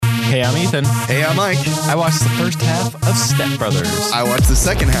Hey, I'm Ethan. Hey, I'm Mike. I watched the first half of Step Brothers. I watched the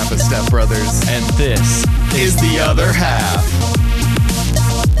second half of Step Brothers. And this is the other half.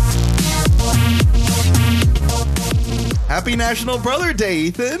 Happy National Brother Day,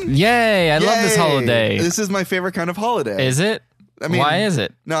 Ethan. Yay, I love this holiday. This is my favorite kind of holiday. Is it? I mean, why is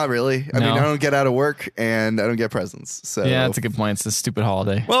it? Not really. I mean, I don't get out of work and I don't get presents. So yeah, that's a good point. It's a stupid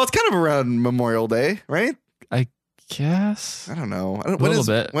holiday. Well, it's kind of around Memorial Day, right? I guess. I don't know. A little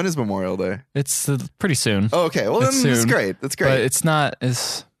bit. When is Memorial Day? It's pretty soon. Oh, okay. Well, then that's great. That's great. But it's not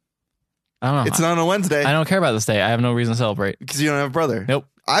as... I don't know. It's not on a Wednesday. I don't care about this day. I have no reason to celebrate. Because you don't have a brother. Nope.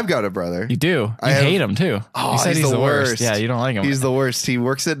 I've got a brother. You do. You hate him, too. Oh, you said he's the worst. Yeah, you don't like him. He's the worst. He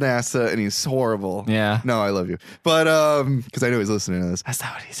works at NASA, and he's horrible. Yeah. No, I love you. But, because I know he's listening to this. That's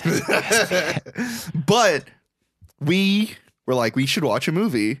not what he said. But we were like, we should watch a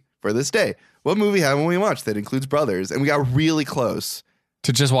movie for this day. What movie haven't we watched that includes brothers? And we got really close.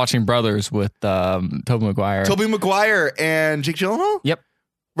 To just watching Brothers with Tobey Maguire. Tobey Maguire and Jake Gyllenhaal? Yep.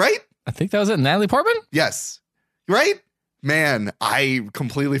 Right? I think that was it. Natalie Portman? Yes. Right? Man, I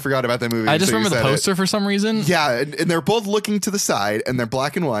completely forgot about that movie. I just remember the poster for some reason. Yeah, and they're both looking to the side, and they're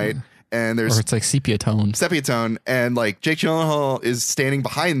black and white, and there's... Or it's like sepia tone. Sepia tone, and like Jake Gyllenhaal is standing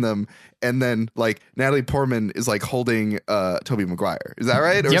behind them, and then like Natalie Portman is like holding Tobey Maguire. Is that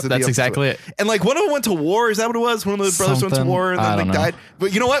right? Or Yep, that's exactly it. And like one of them went to war. Is that what it was? One of the brothers went to war and then like died.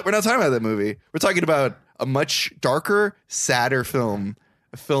 But you know what? We're not talking about that movie. We're talking about a much darker, sadder film.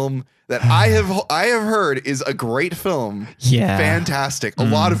 A film that I have heard is a great film. Yeah. Fantastic. A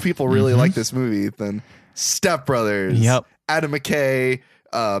lot of people really like this movie. Then Step Brothers. Yep. Adam McKay,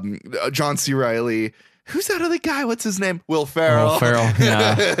 John C. Reilly. Who's that other guy? What's his name? Will Ferrell. Will Ferrell.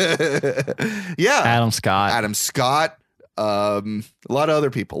 Yeah. Yeah. Adam Scott. A lot of other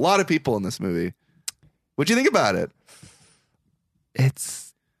people. A lot of people in this movie. What'd you think about it?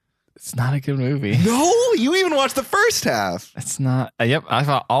 It's not a good movie. No, you even watched the first half. It's not. Yep, I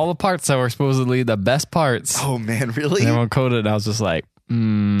thought all the parts that were supposedly the best parts. Oh man, really? And everyone quoted, and I was just like,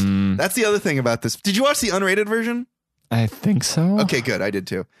 That's the other thing about this. Did you watch the unrated version? I think so. Okay, good. I did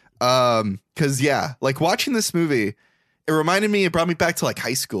too. Because yeah, like watching this movie, it brought me back to like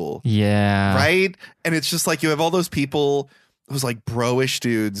high school. Yeah. Right? And it's just like you have all those people, those like bro-ish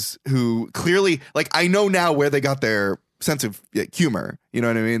dudes who clearly, like I know now where they got their sense of humor. You know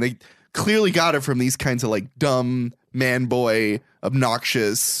what I mean? They clearly got it from these kinds of like dumb, man boy,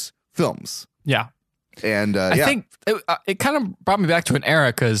 obnoxious films. Yeah. And I think it kind of brought me back to an era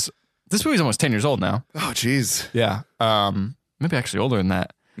because this movie's almost 10 years old now. Oh, geez. Yeah. Maybe actually older than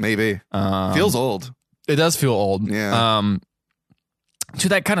that. Maybe. Feels old. It does feel old. Yeah. To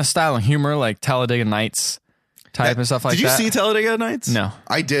that kind of style and humor, like Talladega Nights type and stuff like that. Did you see Talladega Nights? No.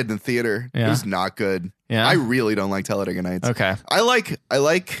 I did in theater. Yeah. It was not good. Yeah. I really don't like Talladega Nights. Okay. I like,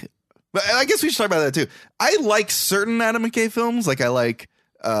 but I guess we should talk about that too. I like certain Adam McKay films. Like I like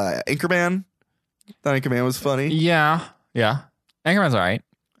Anchorman. Thought Anchorman was funny. Yeah. Yeah. Anchorman's all right.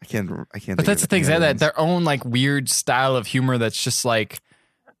 I can't. But that's the thing, that their own like weird style of humor that's just like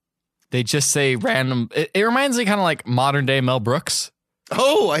they just say random. It reminds me kind of like modern day Mel Brooks.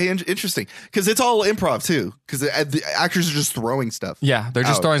 Oh, interesting. Because it's all improv too. Because the actors are just throwing stuff. Yeah, they're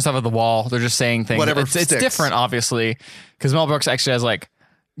just throwing stuff at the wall. They're just saying things. Whatever. It's different, obviously, because Mel Brooks actually has like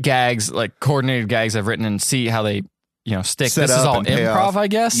gags, like coordinated gags I've written and see how they stick. This is all improv, I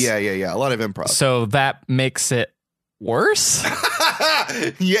guess. Yeah. A lot of improv. So that makes it worse.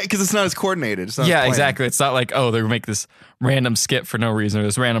 Yeah, because it's not as coordinated. It's not yeah, exactly. It's not like, they make this random skit for no reason or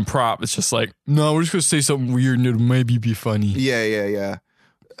this random prop. It's just like, no, we're just going to say something weird and it'll maybe be funny. Yeah.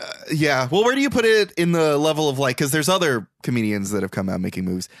 Yeah. Well, where do you put it in the level of like, because there's other comedians that have come out making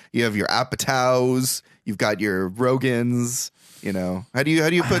movies. You have your Apatows, you've got your Rogans, How do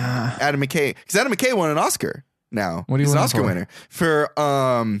you put Adam McKay? Because Adam McKay won an Oscar now. What do you He's win an Oscar winner for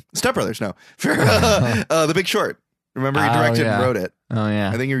Step Brothers, no. For The Big Short. Remember, he directed and wrote it. Oh, yeah.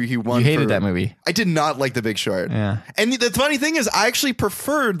 I think he won. You hated that movie. I did not like The Big Short. Yeah. And the funny thing is, I actually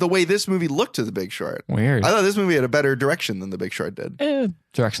preferred the way this movie looked to The Big Short. Weird. I thought this movie had a better direction than The Big Short did.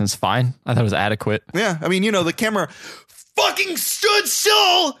 Direction's fine. I thought it was adequate. Yeah. I mean, the camera fucking stood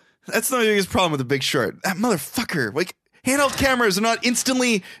still. That's the biggest problem with The Big Short. That motherfucker. Like, handheld cameras are not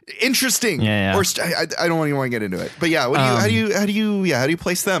instantly interesting. Yeah. Or I don't even want to get into it. But yeah, how do you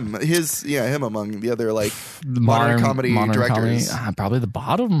place them? Him among the other like modern comedy directors. Probably the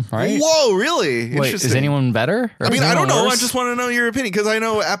bottom, right? Whoa, really? Wait, Interesting. is anyone better? I mean, I don't know. Worse? I just want to know your opinion because I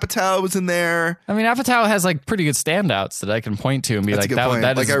know Apatow was in there. I mean, Apatow has like pretty good standouts that I can point to and be That's like,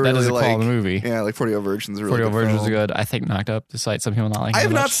 that is a quality movie. Yeah, like 40 Virgins. 40 Virgins are good. I think Knocked Up, despite some people not liking it. I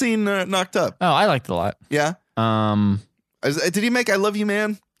have not seen Knocked Up. Oh, I liked it a lot. Yeah. Did he make I Love You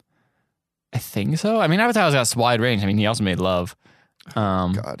Man? I think so. I mean, Avatar's got a wide range. I mean, he also made Love.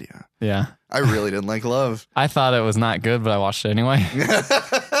 God, yeah. Yeah. I really didn't like Love. I thought it was not good, but I watched it anyway.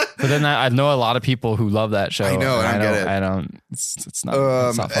 But then I know a lot of people who love that show. I know, and I get it. I don't. It's not.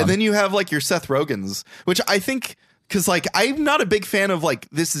 It's not fun. And then you have like your Seth Rogen's, which I think, because like I'm not a big fan of like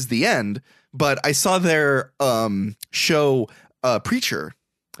This Is the End, but I saw their show Preacher,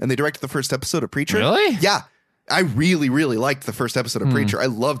 and they directed the first episode of Preacher. Really? Yeah, I really liked the first episode of Preacher. I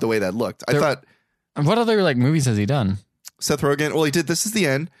loved the way that looked. I thought. What other like movies has he done? Seth Rogen. Well, he did This Is the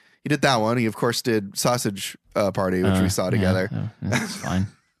End. He did that one. He of course did Sausage Party, which we saw together. Yeah, that's fine.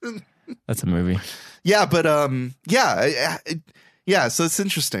 That's a movie. Yeah, but yeah. So it's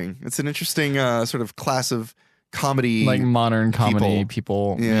interesting. It's an interesting sort of class of comedy, like modern comedy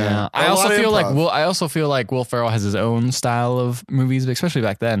people. Yeah. I also feel like Will Ferrell has his own style of movies, especially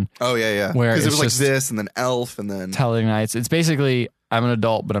back then. Oh yeah. Where because it was like just this, and then Elf, and then Talladega Nights. It's basically I'm an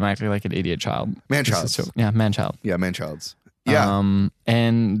adult, but I'm acting like an idiot child. Man-childs. Man-child. Yeah, man-childs. Yeah.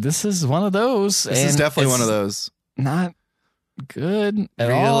 And this is one of those. This is definitely one of those. Not good at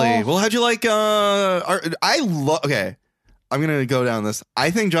all. Really? Well, how'd you like? Okay, I'm gonna go down this.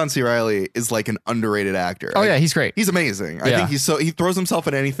 I think John C. Reilly is like an underrated actor. Oh yeah, he's great. He's amazing. I think he throws himself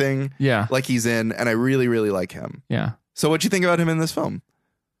in anything. Yeah, like he's in, and I really like him. Yeah. So what'd you think about him in this film?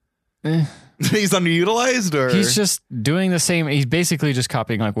 He's underutilized, or he's just doing the same. He's basically just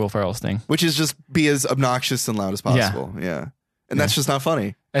copying like Will Ferrell's thing, which is just be as obnoxious and loud as possible. Yeah. And that's just not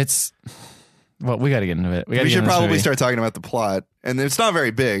funny. It's well, we got to get into it. We should probably start talking about the plot, and it's not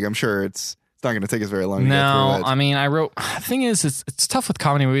very big. I'm sure it's not going to take us very long. No, to get through it. I mean, the thing is, it's tough with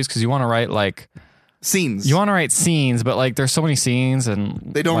comedy movies because you want to write like scenes. You want to write scenes, but like there's so many scenes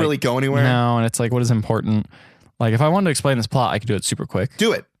and they don't really go anywhere. No, and it's like what is important. Like if I wanted to explain this plot, I could do it super quick.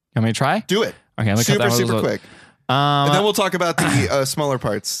 Do it. You want me to try? Do it. Okay, super quick. And then we'll talk about the smaller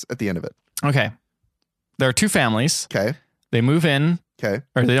parts at the end of it. Okay. There are two families. Okay. They move in. Okay.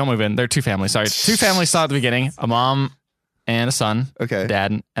 Or they don't move in. They're two families. Sorry. Two families saw at the beginning. A mom and a son. Okay.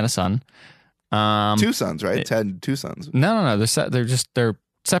 Dad and a son. Two sons, right? Ted and two sons. No. They're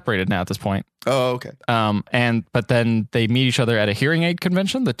separated now at this point. Oh, okay. But then they meet each other at a hearing aid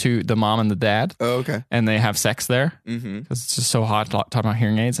convention, the mom and the dad. Oh, okay. And they have sex there. Mm-hmm. Because it's just so hot talking about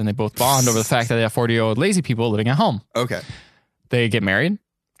hearing aids, and they both bond over the fact that they have 40-year-old lazy people living at home. Okay. They get married,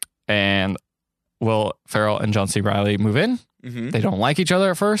 and Will Ferrell and John C. Reilly move in. Mm-hmm. They don't like each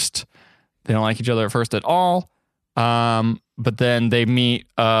other at first. They don't like each other at first at all. But then they meet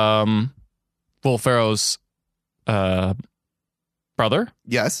Will Ferrell's brother.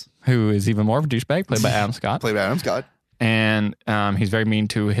 Yes. Who is even more of a douchebag, played by Adam Scott. And he's very mean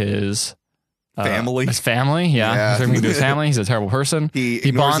to his family. His family, yeah. He's very mean to his family. He's a terrible person.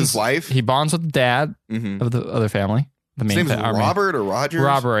 He bonds his wife. He bonds with the dad of the other family. The main his name is Robert or Rodger?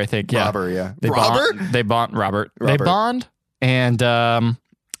 Robert, I think. Yeah. Robert, yeah. They bond. Robert. They bond, and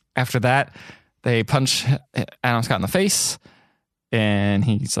after that, they punch Adam Scott in the face. And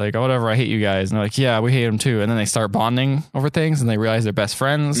he's like, oh, whatever, I hate you guys. And they're like, yeah, we hate him too. And then they start bonding over things and they realize they're best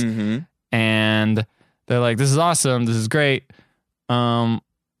friends. Mm-hmm. And they're like, this is awesome. This is great. But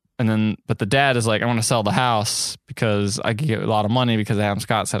the dad is like, I want to sell the house because I can get a lot of money because Adam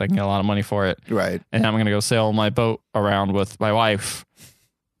Scott said I can get a lot of money for it. Right. And I'm going to go sail my boat around with my wife.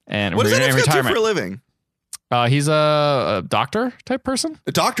 And what does Adam Scott do for a living? He's a doctor type person.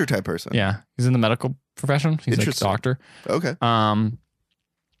 A doctor type person? Yeah. He's in the medical profession. He's like a doctor. Okay.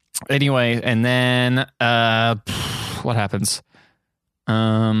 Anyway, and then what happens?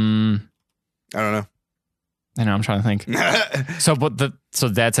 I don't know. I know, I'm trying to think. So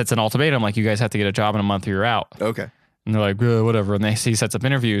dad sets an ultimatum, like, you guys have to get a job in a month or you're out. Okay. And they're like, whatever. And he sets up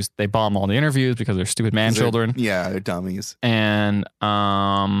interviews. They bomb all the interviews because they're stupid man children. They're dummies. And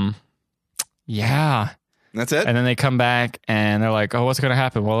yeah. That's it? And then they come back and they're like, oh, what's going to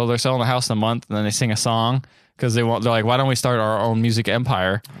happen? Well, they're selling the house in a month. And then they sing a song because they're like, why don't we start our own music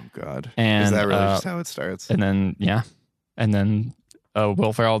empire? Oh, God. And, is that really just how it starts? And then, yeah. And then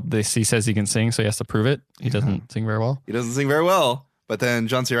Will Ferrell, he says he can sing, so he has to prove it. He doesn't sing very well. He doesn't sing very well. But then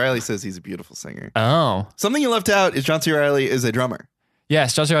John C. Reilly says he's a beautiful singer. Oh. Something you left out is John C. Reilly is a drummer.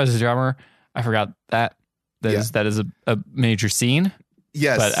 Yes, John C. Reilly is a drummer. I forgot that. That is a major scene.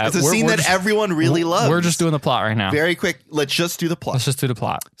 Yes, but, it's a scene that everyone really loves. We're just doing the plot right now. Very quick. Let's just do the plot.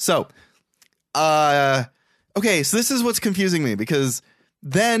 So, okay, so this is what's confusing me because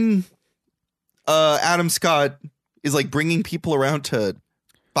then Adam Scott is like bringing people around to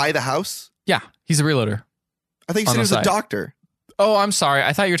buy the house. Yeah, he's a realtor. I think he was a doctor. Oh, I'm sorry.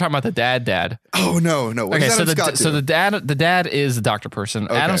 I thought you were talking about the dad. Oh, no. What does Adam Scott do? So the dad is a doctor person.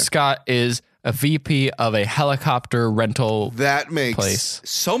 Okay. Adam Scott is a VP of a helicopter rental That makes place.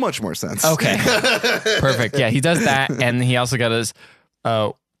 So much more sense. Okay. Perfect. Yeah, he does that. And he also got his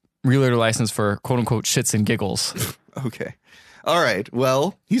realtor license for quote unquote shits and giggles. Okay. All right.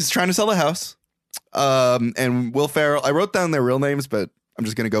 Well, he's trying to sell the house. And Will Ferrel, I wrote down their real names, but I'm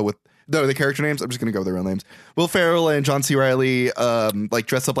just going to go with the character names. I'm just going to go with their real names. Will Ferrel and John C. Reilly like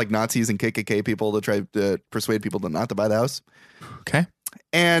dress up like Nazis and KKK people to try to persuade people not to buy the house. Okay.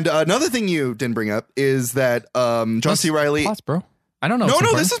 And another thing you didn't bring up is that John C. Reilly. Plots, bro. I don't know.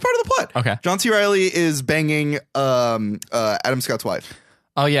 No, this is part of the plot. Okay. John C. Reilly is banging Adam Scott's wife.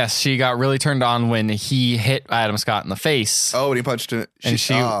 Oh yes, she got really turned on when he hit Adam Scott in the face. Oh, and he punched it. And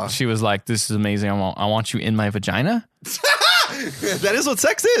she was like, "This is amazing. I want you in my vagina." That is what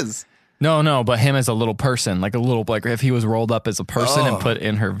sex is. No, but him as a little person, like if he was rolled up as a person and put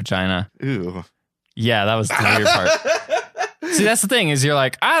in her vagina. Ew. Yeah, that was the weird part. See, that's the thing is you're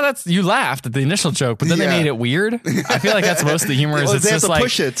like, you laughed at the initial joke, but then they made it weird. I feel like that's most of the humor. Well, it's they just have to like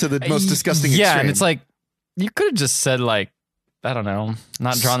push it to the most disgusting extreme. And it's like you could have just said like, I don't know,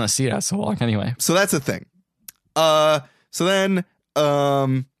 not drawing the seat out so long. Anyway, so that's the thing. So then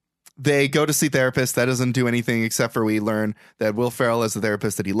they go to see therapists. That doesn't do anything except for we learn that Will Ferrel is the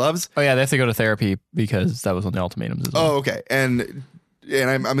therapist that he loves. Oh yeah, they have to go to therapy because that was on the ultimatums as well. Oh, okay. And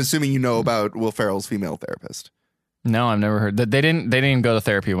I'm assuming you know about Will Ferrell's female therapist. No, I've never heard that. They didn't go to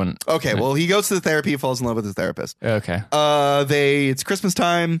therapy when. Okay, well, he goes to the therapy, falls in love with his therapist. Okay. It's Christmas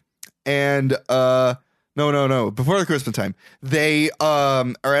time, and no, before the Christmas time, they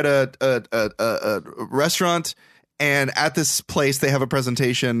are at a restaurant, and at this place they have a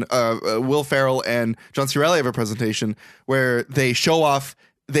presentation. Will Ferrell and John C. Reilly have a presentation where they show off.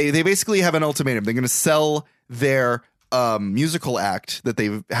 They basically have an ultimatum. They're going to sell their musical act that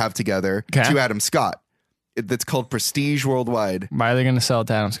they have together to Adam Scott. That's called Prestige Worldwide. Why are they going to sell it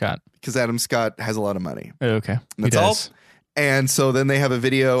to Adam Scott? Because Adam Scott has a lot of money. Okay. That's all. And so then they have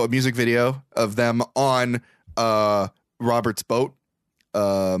a music video of them on Robert's boat.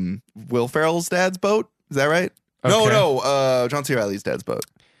 Will Ferrell's dad's boat. Is that right? Okay. No. John C. Reilly's dad's boat.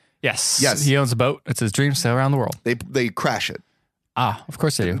 Yes. He owns a boat. It's his dream to sail around the world. They crash it. Of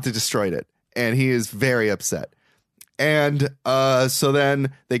course they do. They destroyed it. And he is very upset. And so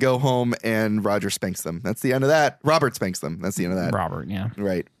then they go home and Rodger spanks them. That's the end of that. Robert spanks them. That's the end of that. Robert, yeah.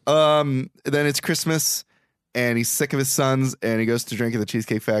 Right. Then it's Christmas and he's sick of his sons and he goes to drink at the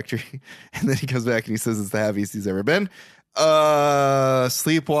Cheesecake Factory. And then he comes back and he says it's the happiest he's ever been.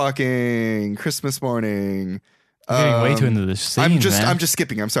 Sleepwalking, Christmas morning. You're getting way too into this scene, I'm just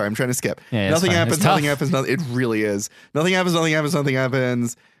skipping. I'm sorry. I'm trying to skip. Yeah, nothing happens. It really is. Nothing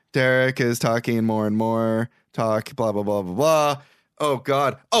happens. Derek is talking more and more. Talk, blah, blah, blah, blah, blah. Oh,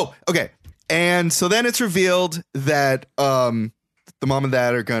 God. Oh, okay. And so then it's revealed that the mom and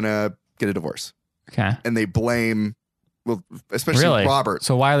dad are going to get a divorce. Okay. And they blame, well, especially Robert.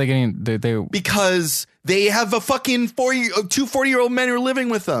 So why are they getting... Because they have a fucking 40-year-old men who are living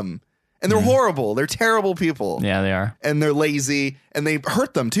with them. And they're horrible. They're terrible people. Yeah, they are. And they're lazy. And they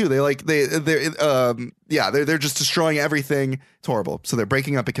hurt them, too. They're just destroying everything. It's horrible. So they're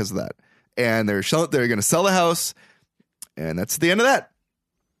breaking up because of that. And they're going to sell the house, and that's the end of that.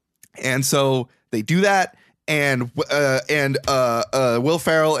 And so they do that, and Will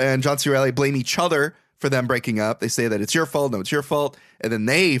Ferrell and John C. Reilly blame each other for them breaking up. They say that it's your fault, no, it's your fault, and then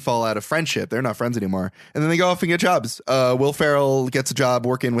they fall out of friendship. They're not friends anymore, and then they go off and get jobs. Will Ferrell gets a job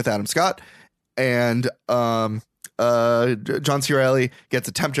working with Adam Scott, and John C. Reilly gets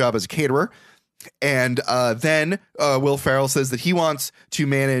a temp job as a caterer. And then Will Ferrell says that he wants to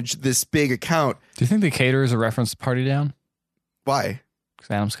manage this big account. Do you think the caterer is a reference to Party Down? Why? Because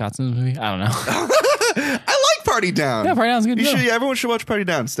Adam Scott's in the movie? I don't know. I like Party Down. Yeah, Party Down's good. Everyone should watch Party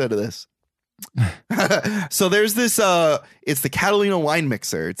Down instead of this. So there's this, it's the Catalina wine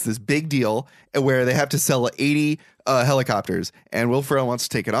mixer. It's this big deal where they have to sell 80 helicopters. And Will Ferrell wants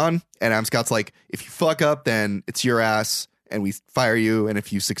to take it on. And Adam Scott's like, if you fuck up, then it's your ass. And we fire you, and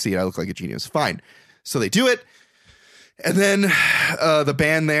if you succeed, I look like a genius. Fine. So they do it, and then the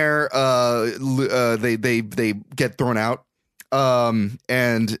band there, they get thrown out,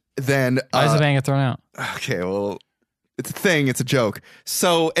 and then why does the band get thrown out? Okay, well, it's a thing. It's a joke.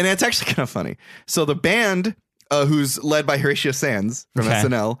 So, and it's actually kind of funny. So the band, who's led by Horatio Sands from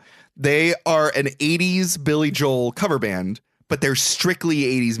SNL, they are an '80s Billy Joel cover band, but they're strictly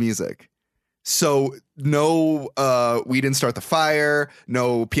 '80s music. So no, We Didn't Start the Fire,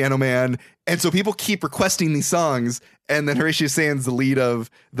 no Piano Man. And so people keep requesting these songs. And then Horatio Sands, the lead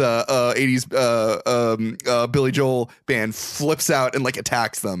of the 80s Billy Joel band, flips out and like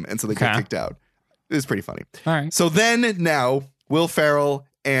attacks them. And so they get kicked out. It was pretty funny. All right. So then now Will Ferrell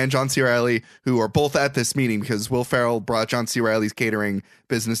and John C. Reilly, who are both at this meeting because Will Ferrell brought John C. Reilly's catering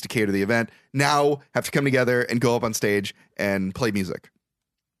business to cater the event, now have to come together and go up on stage and play music.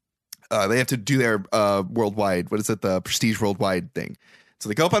 They have to do their worldwide, the Prestige Worldwide thing. So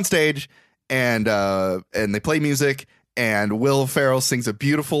they go up on stage and they play music, and Will Ferrell sings a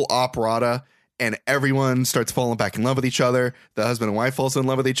beautiful operetta, and everyone starts falling back in love with each other. The husband and wife falls in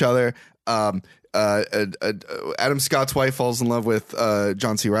love with each other. Adam Scott's wife falls in love with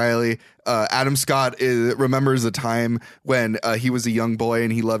John C. Reilly. Adam Scott remembers a time when he was a young boy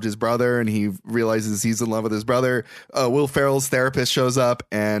and he loved his brother, and he realizes he's in love with his brother. Will Ferrell's therapist shows up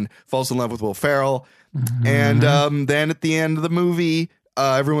and falls in love with Will Ferrell. Mm-hmm. And then at the end of the movie,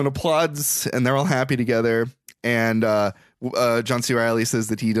 everyone applauds and they're all happy together. And John C. Reilly says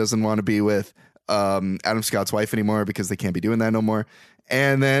that he doesn't want to be with Adam Scott's wife anymore because they can't be doing that no more.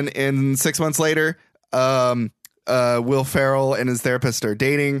 And then 6 months later, Will Ferrell and his therapist are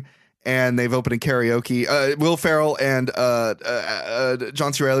dating, and they've opened a karaoke. Will Ferrell and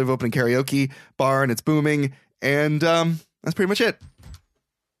John C. Reilly have opened a karaoke bar, and it's booming. And that's pretty much it.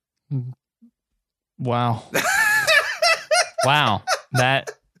 Wow. Wow.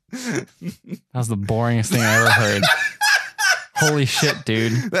 That was the boringest thing I ever heard. Holy shit,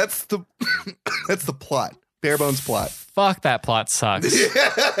 dude. That's the plot. Bare bones plot. Fuck, that plot sucks.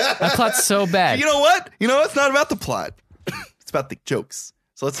 That plot's so bad. You know what? It's not about the plot. It's about the jokes.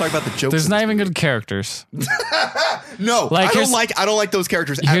 So let's talk about the jokes. There's not even good characters. No, I don't like those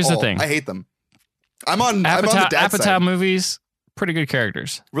characters at all. Here's the thing. I hate them. I'm on the dad's side. Apatow movies, pretty good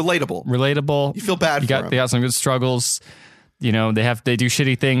characters. Relatable. You feel bad for them. They got some good struggles. You know, they do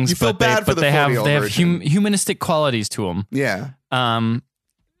shitty things. You feel bad for the they have humanistic qualities to them. Yeah.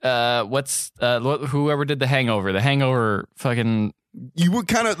 Whoever did The Hangover fucking. You were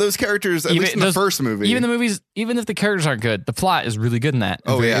kind of those characters, at least in the first movie. Even the movies, even if the characters aren't good, the plot is really good in that.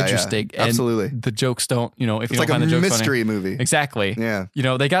 Oh, very yeah, interesting. Yeah. Absolutely. And the jokes don't, if it's you like don't find the jokes mystery funny. Movie. Exactly. Yeah.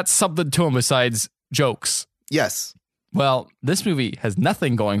 They got something to them besides jokes. Yes. Well, this movie has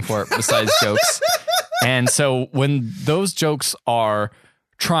nothing going for it besides jokes. And so when those jokes are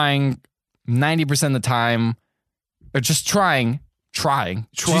trying 90% of the time, or just trying.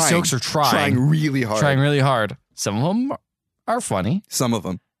 These jokes are trying really hard. Some of them are funny. Some of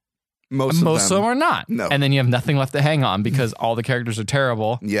them. Most of them are not. No. And then you have nothing left to hang on because all the characters are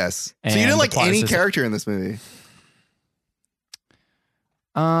terrible. Yes. So you didn't like any character in this movie?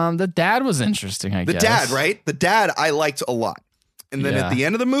 The dad was interesting, I guess. The dad, right? The dad I liked a lot. And then at the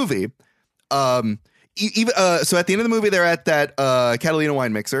end of the movie, so at the end of the movie, they're at that Catalina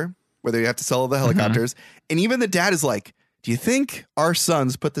wine mixer where they have to sell the helicopters. Mm-hmm. And even the dad is like, do you think our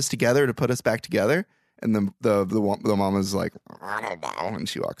sons put this together to put us back together? And then the mom is like, I don't know. And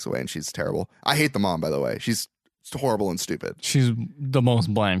she walks away and she's terrible. I hate the mom, by the way. She's horrible and stupid. She's the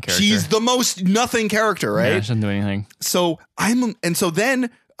most bland character. She's the most nothing character, right? Yeah, she doesn't do anything. So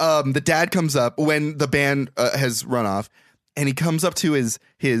then the dad comes up when the band has run off, and he comes up to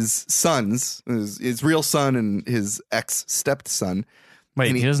his sons, his real son and his ex-stepson.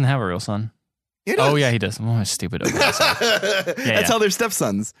 Wait, he doesn't have a real son? Oh, yeah, he does. Oh, stupid. Okay, that's how they're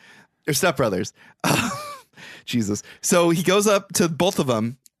stepsons. They're stepbrothers. Jesus. So he goes up to both of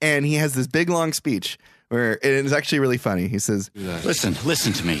them, and he has this big, long speech where it is actually really funny. He says, Listen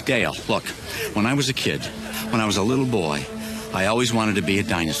to me, Dale. Look, when I was a kid, when I was a little boy, I always wanted to be a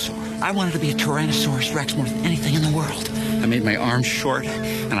dinosaur. I wanted to be a Tyrannosaurus Rex more than anything in the world. I made my arms short,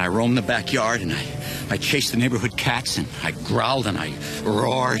 and I roamed the backyard, and I chased the neighborhood cats, and I growled, and I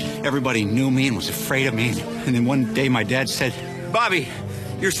roared. Everybody knew me and was afraid of me. And then one day my dad said, Bobby,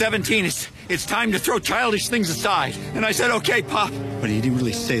 you're 17. It's time to throw childish things aside. And I said, okay, Pop. But he didn't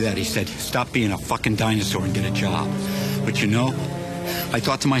really say that. He said, stop being a fucking dinosaur and get a job. But I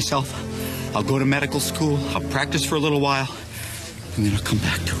thought to myself, I'll go to medical school, I'll practice for a little while, and then I'll come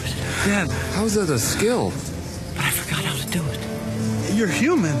back to it. Dad, how's that a skill? But I forgot how to do it. You're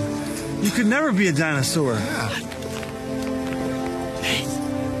human. You could never be a dinosaur. Yeah. Hey,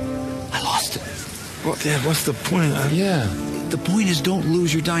 I lost it. Well, Dad, what's the point? The point is don't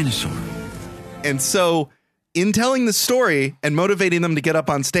lose your dinosaur. And so in telling the story and motivating them to get up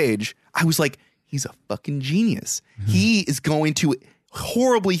on stage, I was like, he's a fucking genius. Mm-hmm. He is going to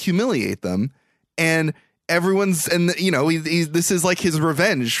horribly humiliate them. And this is like his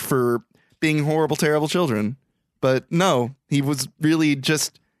revenge for being horrible, terrible children. But no, he was really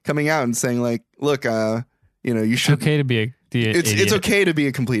just coming out and saying like, look, you should. It's okay to be it's okay to be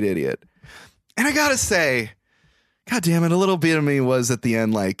a complete idiot. And I gotta say, God damn it, a little bit of me was at the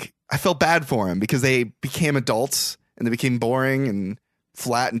end like, I felt bad for him because they became adults and they became boring and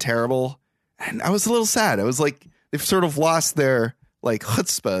flat and terrible. And I was a little sad. I was like, they've sort of lost their like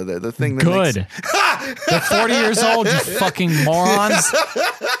chutzpah, the thing that Good. They're 40 years old, you fucking morons.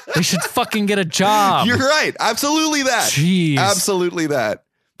 They should fucking get a job. You're right. Absolutely that. Jeez. Absolutely that.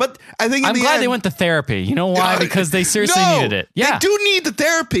 But I think I'm glad they went to therapy. You know why? Because they seriously needed it. Yeah. They do need the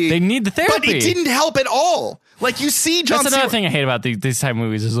therapy. They need the therapy. But it didn't help at all. Like, you see John That's another thing I hate about these type of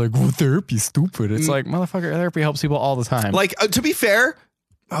movies is like, well, therapy's stupid. It's like, motherfucker, therapy helps people all the time. Like, to be fair,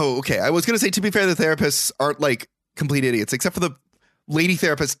 I was going to say, to be fair, the therapists aren't like complete idiots, except for the lady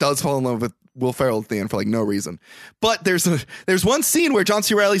therapist does fall in love with Will Ferrell at the end for like no reason. But there's one scene where John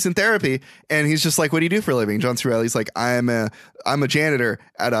C. Reilly's in therapy and he's just like, what do you do for a living? John C. Reilly's like, I'm a janitor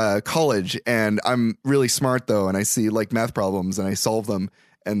at a college and I'm really smart though. And I see like math problems and I solve them.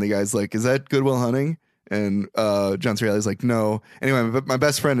 And the guy's like, is that Good Will Hunting? And John C. Reilly's like, no. Anyway, my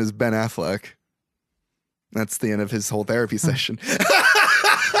best friend is Ben Affleck. That's the end of his whole therapy session.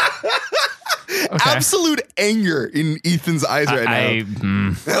 Okay. Absolute anger in Ethan's eyes right now.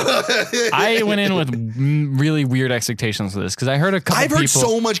 I went in with really weird expectations for this because I heard a couple people. I've heard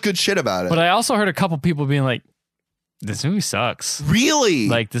so much good shit about it. But I also heard a couple people being like, this movie sucks. Really?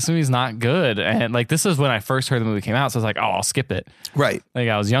 Like, this movie's not good. And like, this is when I first heard the movie came out. So I was like, oh, I'll skip it. Right. Like,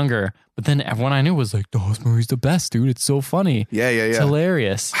 I was younger. But then everyone I knew was like, oh, this movie's the best, dude. It's so funny. Yeah. It's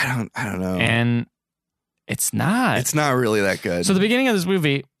hilarious. I don't know. And it's not. It's not really that good. So the beginning of this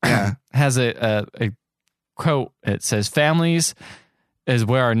movie has a quote. It says, families is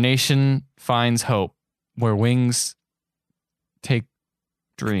where our nation finds hope, where wings take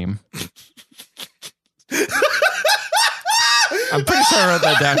dream. I'm pretty sure I wrote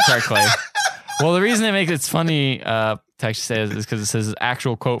that down correctly. Well, the reason they make it's funny to actually say is because it says an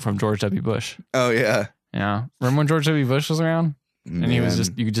actual quote from George W. Bush. Oh, yeah. Yeah. Remember when George W. Bush was around? And he was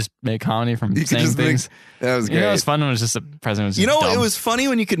just, you could just make comedy from saying things. That was great. You know, it was fun when it was just the president was just dumb. It was funny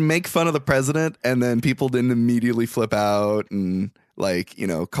when you could make fun of the president and then people didn't immediately flip out and like,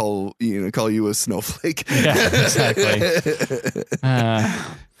 call you a snowflake. Yeah, exactly.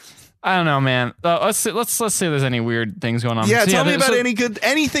 I don't know, man. Let's see if there's any weird things going on. Yeah, tell me about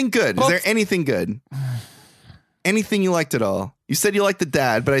anything good. Is there anything good? Anything you liked at all? You said you liked the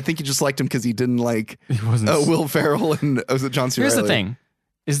dad, but I think you just liked him because he didn't like Will Ferrell and John C. Reilly. Here's the thing: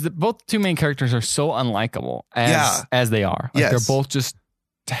 is that both two main characters are so unlikable as they are. Like, they're both just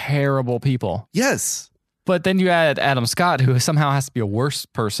terrible people. Yes. But then you add Adam Scott, who somehow has to be a worse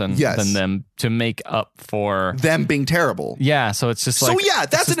person than them to make up for them being terrible. Yeah, so it's just like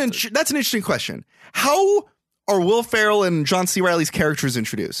that's an interesting question. How are Will Ferrell and John C. Reilly's characters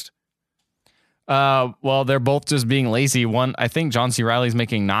introduced? Well, they're both just being lazy. One, I think John C. Reilly's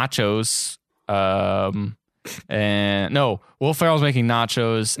making nachos. And no, Will Ferrell's making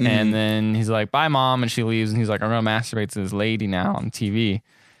nachos, and then he's like, "Bye, mom," and she leaves, and he's like, "I'm gonna masturbate to this lady now on TV."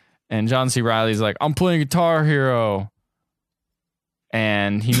 And John C. Reilly's like, "I'm playing Guitar Hero,"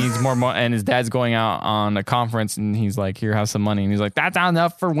 and he needs more money. And his dad's going out on a conference, and he's like, "Here, have some money." And he's like, "That's not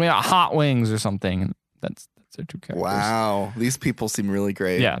enough for hot wings or something." And that's their two characters. Wow, these people seem really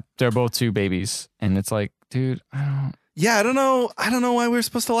great. Yeah, they're both two babies, and it's like, dude, I don't know why we're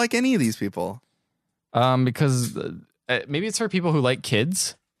supposed to like any of these people. Because maybe it's for people who like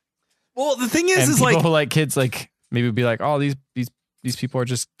kids. Well, the thing is people like who like kids, like maybe be like, oh, these people are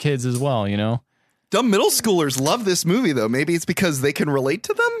just kids as well, you know. Dumb middle schoolers love this movie, though. Maybe it's because they can relate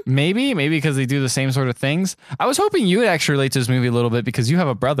to them? Maybe because they do the same sort of things. I was hoping you would actually relate to this movie a little bit because you have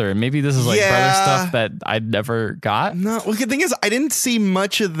a brother, and maybe this is like brother stuff that I never got. No, well, the thing is, I didn't see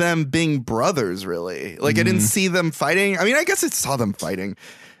much of them being brothers, really. Like, I didn't see them fighting. I mean, I guess I saw them fighting.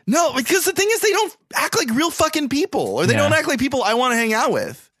 No, because the thing is, they don't act like real fucking people, or they don't act like people I want to hang out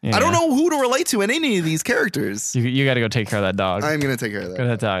with. Yeah. I don't know who to relate to in any of these characters. You got to go take care of that dog. I'm going to take care of that. Go to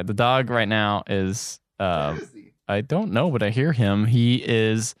that dog. The dog right now is, I don't know, but I hear him. He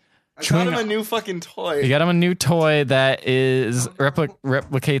is. I got him a new fucking toy. You got him a new toy that is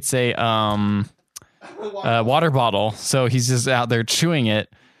replicates a water bottle. So he's just out there chewing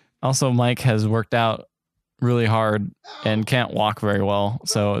it. Also, Mike has worked out really hard and can't walk very well.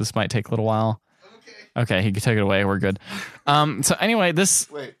 So this might take a little while. Okay, he can take it away. We're good. So anyway,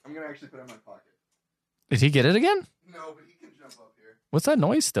 Wait, I'm gonna actually put it in my pocket. Did he get it again? No, but he can jump up here. What's that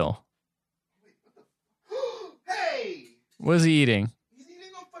noise still? Wait, what the? Hey! What is he eating? He's eating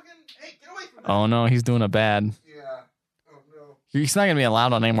a fucking. Hey, get away from me! Oh no, he's doing a bad. Yeah. Oh no. He's not gonna be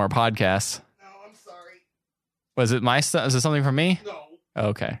allowed on any more podcasts. No, I'm sorry. Was it my stuff? Is it something from me? No.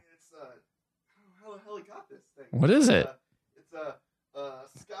 Okay. It's I don't know how the hell he got this thing. What is it? It's a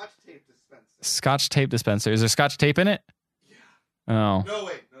Scotch tape dispenser. Scotch tape dispenser. Is there Scotch tape in it? Yeah. Oh. No,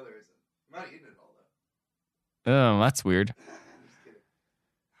 wait. No, there isn't. I'm not eating it all, though. Oh, that's weird. I'm just kidding.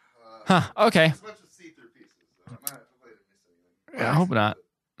 Okay. It's a bunch of see-through pieces, so I might have to wait I hope not.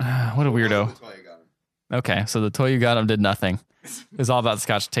 What a weirdo. Okay, so the toy you got him did nothing. It's all about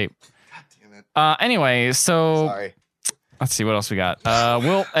Scotch tape. God damn it. Anyway, so Sorry. let's see what else we got.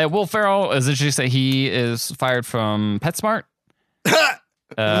 Will Ferrel is introduced that he is fired from PetSmart.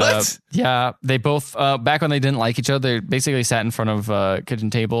 What? Yeah, they both back when they didn't like each other, they basically sat in front of a kitchen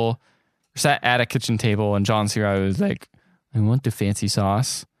table, sat at a kitchen table, and John C. Reilly was like, "I want the fancy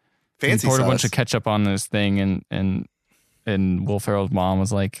sauce." Fancy he poured sauce. a bunch of ketchup on this thing, and Will Ferrell's mom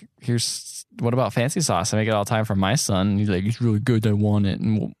was like, what about fancy sauce? I make it all the time for my son. And he's like, it's really good. I want it.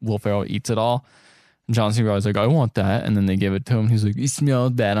 And Will Ferrell eats it all. And John C. Reilly's like, I want that. And then they give it to him. He's like, it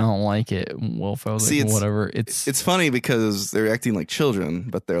smells bad. I don't like it. And Will Ferrell's like, whatever. It's funny because they're acting like children,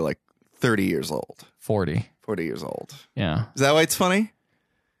 but they're like 30 years old. 40. 40 years old. Yeah. Is that why it's funny?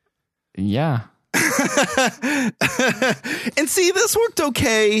 Yeah. And see, this worked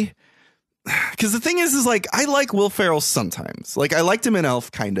okay. Because the thing is like, I like Will Ferrell sometimes. Like, I liked him in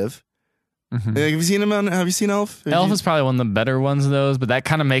Elf, kind of. Mm-hmm. Have you seen him have you seen Elf? Elf is probably one of the better ones of those, but that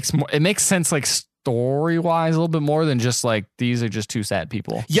kind of makes sense, like, story-wise a little bit more than just, like, these are just two sad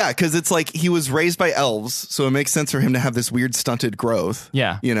people. Yeah, because it's like he was raised by elves, so it makes sense for him to have this weird stunted growth.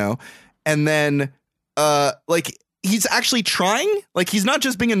 Yeah. You know? And then, like, he's actually trying. Like, he's not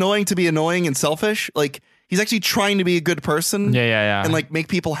just being annoying to be annoying and selfish. Like, he's actually trying to be a good person. Yeah. And, like, make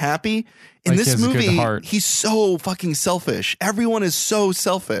people happy. In Like, this he has a good movie, heart. he's so fucking selfish. Everyone is so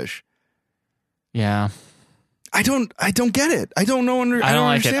selfish. Yeah. I don't get it. I don't know. I don't like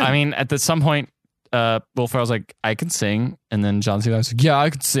understand. it. I mean, at some point, Will Ferrell's like, I can sing. And then John C. Reilly's like, yeah,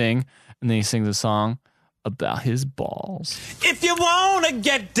 I can sing. And then he sings a song about his balls. If you want to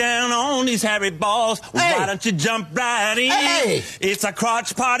get down on these hairy balls, why don't you jump right in? Hey. It's a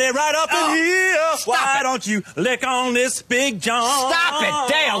crotch party right up in here. Why don't you lick on this big John? Stop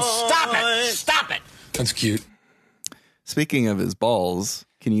it, Dale. Stop it. Stop it. That's cute. Speaking of his balls,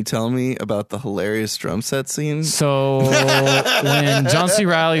 can you tell me about the hilarious drum set scene? So when John C.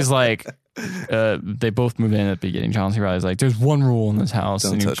 Reilly's like, they both move in at the beginning. John C. Reilly's like, there's one rule in this house.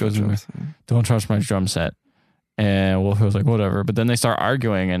 Don't and he touch goes, my drum set. don't touch my drum set. And Will Ferrell's like, whatever. But then they start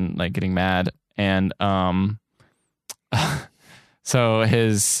arguing and like getting mad. And so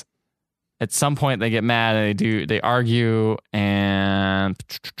at some point they get mad and they argue and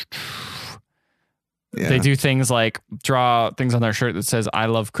they do things like draw things on their shirt that says, I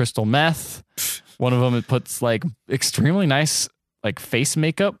love crystal meth. One of them, it puts like extremely nice like face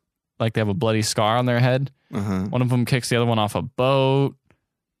makeup. Like they have a bloody scar on their head. Uh-huh. One of them kicks the other one off a boat.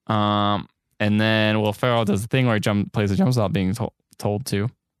 And then Will Ferrell does the thing where he plays the drums without being told to.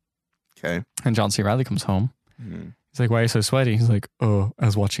 Okay. And John C. Reilly comes home. Mm-hmm. He's like, why are you so sweaty? He's like, oh, I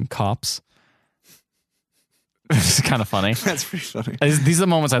was watching Cops. It's kind of funny. That's pretty funny. These are the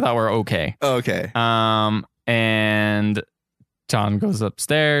moments I thought were okay. Okay. And John goes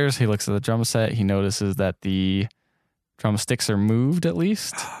upstairs. He looks at the drum set. He notices that the drumsticks are moved at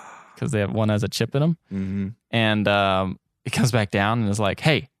least because one has a chip in them. Mm-hmm. And he comes back down and is like,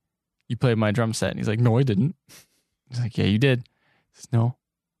 hey, you played my drum set. And he's like, no, I didn't. He's like, yeah, you did. He says, no.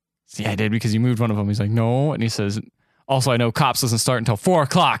 Yeah, I did because you moved one of them. He's like, no. And he says, also, I know Cops doesn't start until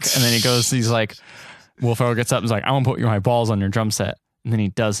 4:00. And then he goes, he's like, Will Ferrell gets up and is like, I want to put my balls on your drum set. And then he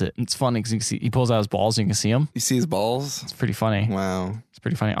does it. And it's funny because he pulls out his balls and you can see them. You see his balls? It's pretty funny. Wow. It's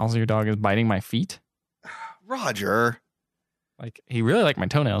pretty funny. Also, your dog is biting my feet. Rodger. Like, he really liked my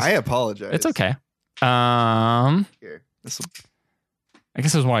toenails. I apologize. It's okay. Here. I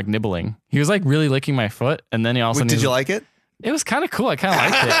guess it was more like nibbling. He was like really licking my foot. And then he also... Did you like it? It was kind of cool. I kind of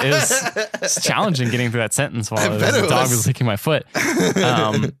liked it. It was challenging getting through that sentence while I bet the it dog was. was licking my foot.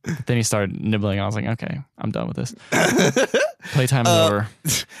 Then he started nibbling. And I was like, okay, I'm done with this. Playtime is over.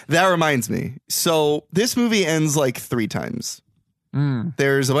 That reminds me. So this movie ends like 3 times.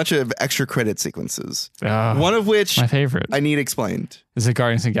 There's a bunch of extra credit sequences. One of which my favorite. I need explained. Is it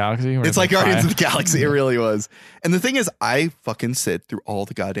Guardians of the Galaxy? It's like Guardians of the Galaxy. It really was. And the thing is, I fucking sit through all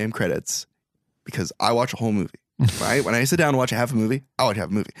the goddamn credits because I watch a whole movie. Right? When I sit down and watch half a movie, I watch half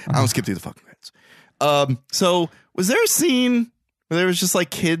a movie. I don't skip through the fucking credits. So was there a scene where there was just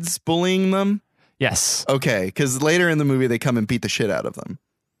like kids bullying them? Yes. Okay, because later in the movie they come and beat the shit out of them.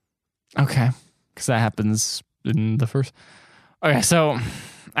 Okay, because that happens in the first. Okay, so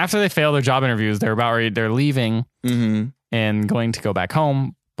after they fail their job interviews, they're leaving and going to go back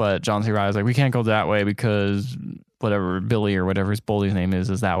home. But John C. Reilly's like, we can't go that way because whatever Billy or whatever his bully's name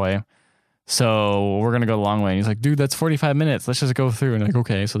is that way. So we're going to go the long way. And he's like, dude, that's 45 minutes. Let's just go through. And like,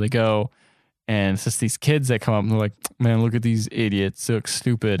 okay. So they go. And it's just these kids that come up and they're like, man, look at these idiots. They look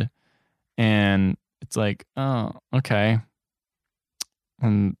stupid. And it's like, oh, okay.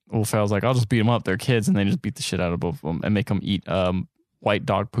 And Will Ferrell's like, I'll just beat them up. They're kids. And they just beat the shit out of both of them and make them eat white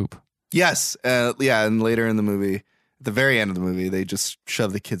dog poop. Yes. Yeah. And later in the movie, at the very end of the movie, they just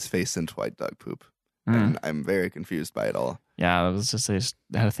shove the kid's face into white dog poop. And I'm very confused by it all. Yeah, it was just they just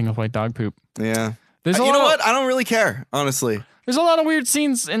had a thing of white dog poop. Yeah. You know what? I don't really care, honestly. There's a lot of weird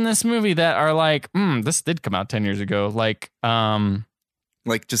scenes in this movie that are like, this did come out 10 years ago. Like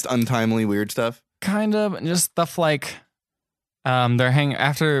just untimely weird stuff. Kind of just stuff like they're hanging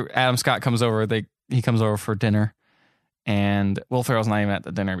after Adam Scott comes over. He comes over for dinner, and Will Ferrell's not even at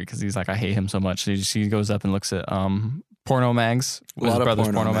the dinner because he's like, I hate him so much. So he goes up and looks at porno mags with his brother's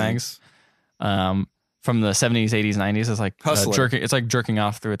porno mags. From the 70s, 80s, 90s. It's like jerking. It's like jerking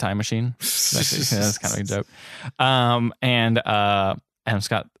off through a time machine. That's kind of a joke. And Adam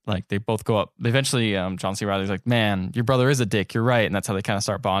Scott, like they both go up. Eventually, John C. Reilly's like, "Man, your brother is a dick. You're right." And that's how they kind of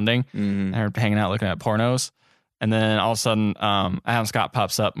start bonding. And they're hanging out, looking at pornos. And then all of a sudden, Adam Scott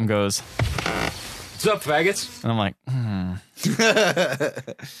pops up and goes, "What's up, faggots?" And I'm like, You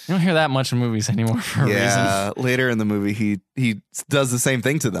don't hear that much in movies anymore for a reason. Yeah, later in the movie, he does the same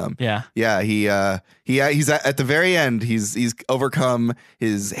thing to them. Yeah, he's at the very end. He's overcome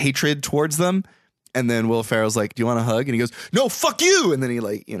his hatred towards them, and then Will Ferrell's like, "Do you want a hug?" And he goes, "No, fuck you!" And then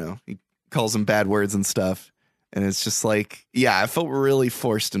he calls him bad words and stuff, and it's just like, yeah, it felt really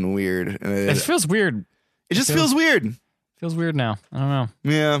forced and weird. And it feels weird. It just feels weird. Feels weird now. I don't know.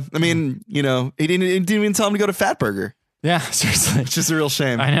 Yeah, I mean, he didn't even tell him to go to Fatburger. Yeah, seriously. It's just a real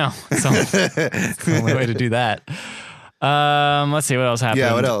shame. I know. It's the only way to do that. Let's see what else happened.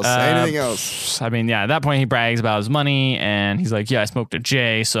 Yeah, what else? Anything else? I mean, yeah, at that point he brags about his money and he's like, yeah, I smoked a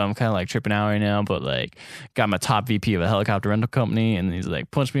J, so I'm kind of like tripping out right now, but like got my top VP of a helicopter rental company, and he's like,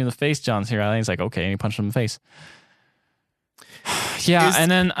 punch me in the face, John C. Reilly. He's like, okay, and he punched him in the face. Yeah,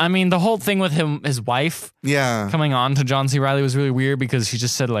 and then I mean the whole thing with his wife coming on to John C. Reilly was really weird because he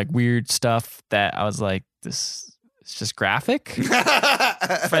just said like weird stuff that I was like, this it's just graphic.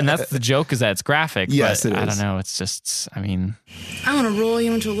 And that's the joke, is that it's graphic. Yes, but it is. I don't know. It's just, I mean, I want to roll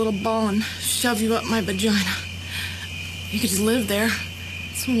you into a little ball and shove you up my vagina. You could just live there.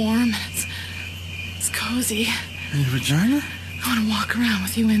 It's warm. It's cozy. Your vagina? I want to walk around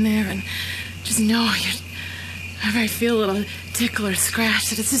with you in there and just know whenever I feel a little tickle or scratch,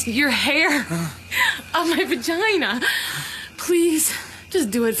 that it's just your hair on my vagina. Please,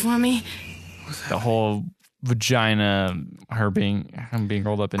 just do it for me. The whole vagina, him being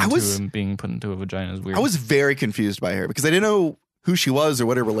rolled up into and being put into a vagina is weird. I was very confused by her because I didn't know who she was or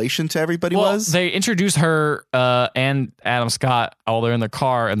what her relation to everybody was. They introduce her and Adam Scott while they're in the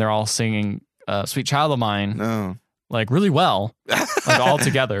car and they're all singing Sweet Child of Mine, like really well, like all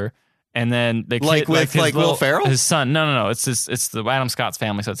together. And then they Will Ferrell, his son. No. It's the Adam Scott's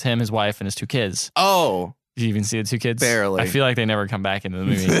family, so it's him, his wife, and his two kids. Oh. Did you even see the two kids? Barely. I feel like they never come back into the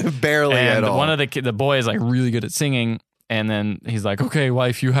movie. Barely and at all. One of the boy is like really good at singing, and then he's like, "Okay,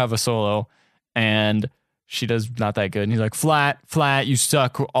 wife, you have a solo," and she does not that good. And he's like, "Flat, you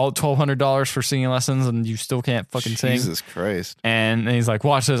suck. All $1,200 for singing lessons, and you still can't fucking sing." Jesus Christ! And then he's like,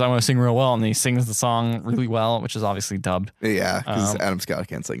 "Watch this. I'm going to sing real well," and he sings the song really well, which is obviously dubbed. Yeah, because Adam Scott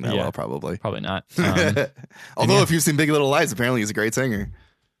can't sing that well, probably not. Although if you've seen Big Little Lies, apparently he's a great singer.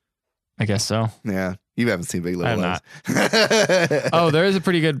 I guess so. Yeah. You haven't seen Big Little Lies. Oh, there is a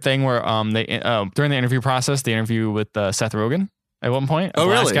pretty good thing where they during the interview process, they interview with Seth Rogen at one point. Oh,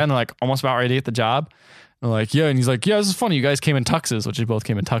 really? Last guy, and they're like almost about ready to get the job. And they're like, yeah, and he's like, yeah, this is funny. You guys came in tuxes, which you both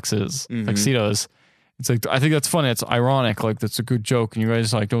came in tuxes, tuxedos. It's like, I think that's funny. It's ironic. Like, that's a good joke. And you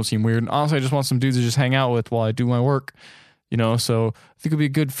guys like don't seem weird. And honestly, I just want some dudes to just hang out with while I do my work, So I think it'd be a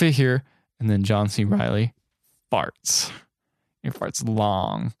good fit here. And then John C. Reilly farts. He farts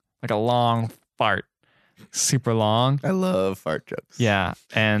long, like a long fart. Super long. I love fart jokes. Yeah.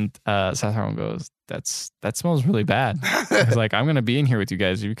 And Seth Rogen goes, that smells really bad. He's like, I'm gonna be in here with you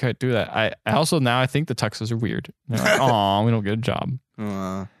guys. You can't do that. I also now I think the tuxes are weird. And they're like, oh, we don't get a job.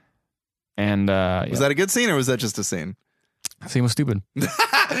 And was that a good scene or was that just a scene? The scene was stupid.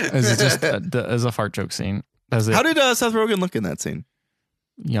 It's just as a fart joke scene. How did Seth Rogen look in that scene?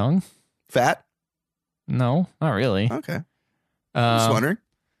 Young? Fat? No, not really. Okay. Just wondering.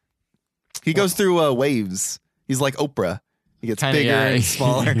 He goes through waves. He's like Oprah. He gets bigger and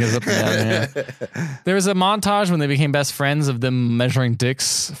smaller. He goes up and down, yeah. There was a montage when they became best friends of them measuring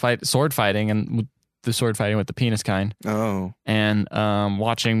dicks, sword fighting, and the sword fighting with the penis kind. Oh. And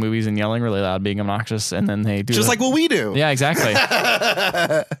watching movies and yelling really loud, being obnoxious, and then they do just like what we do. Yeah, exactly.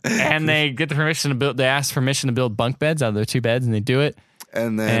 And they get the permission to build. They ask permission to build bunk beds out of their two beds, and they do it.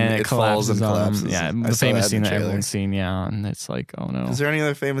 And then it falls and collapses. Yeah, the famous scene that everyone's seen. Yeah, and it's like, oh no. Is there any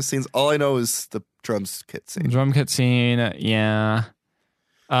other famous scenes? All I know is the drum kit scene. Drum kit scene, yeah.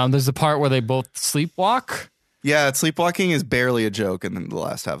 There's the part where they both sleepwalk. Yeah, sleepwalking is barely a joke in the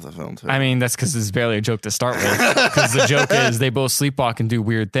last half of the film, too. I mean, that's because it's barely a joke to start with. Because the joke is they both sleepwalk and do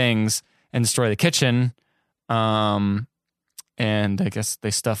weird things and destroy the kitchen. And I guess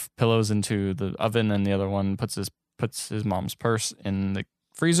they stuff pillows into the oven, and the other one puts his mom's purse in the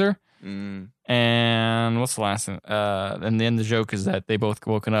freezer. And what's the last thing? And then the joke is that they both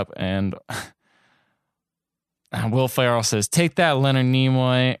woken up, and Will Ferrell says, "Take that, Leonard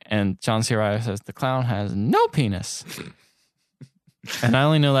Nimoy," and John C. Reilly says, "The clown has no penis." And I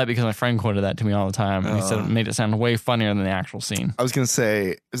only know that because my friend quoted that to me all the time, and he said it made it sound way funnier than the actual scene. I was gonna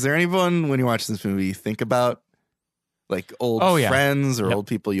say, is there anyone when you watch this movie you think about, like old friends or old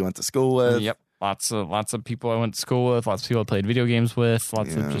people you went to school with? Yep, lots of people I went to school with, lots of people I played video games with,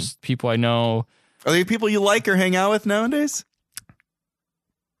 lots of just people I know. Are they people you like or hang out with nowadays?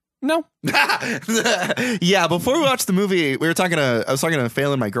 No. Yeah, before we watched the movie, I was talking to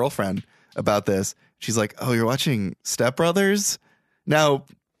Phelan, my girlfriend, about this. She's like, "Oh, you're watching Step Brothers?" Now,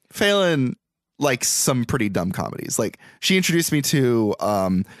 Phelan likes some pretty dumb comedies. Like, she introduced me to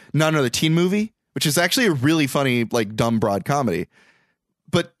Not Another Teen Movie, which is actually a really funny, like, dumb broad comedy.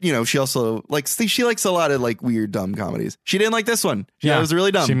 But, you know, she also likes a lot of, like, weird dumb comedies. She didn't like this one. It was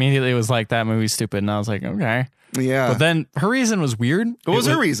really dumb. She immediately was like, "That movie's stupid," and I was like, okay. Yeah. But then her reason was weird. What was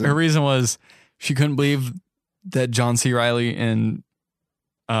her reason? Her reason was she couldn't believe that John C. Reilly and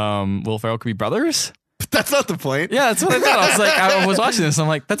Will Ferrell could be brothers. But that's not the point. Yeah, that's what I thought. I was like, I was watching this. I'm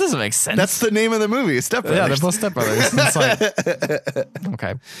like, that doesn't make sense. That's the name of the movie, Step Brothers. Yeah, they're both Step Brothers. It's like,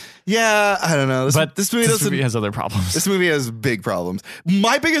 okay. Yeah, I don't know. This movie has other problems. This movie has big problems.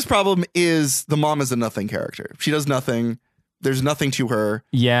 My biggest problem is the mom is a nothing character. She does nothing. There's nothing to her.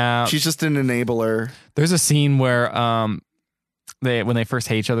 Yeah. She's just an enabler. There's a scene where when they first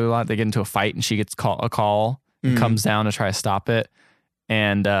hate each other a lot, they get into a fight and she gets a call and comes down to try to stop it.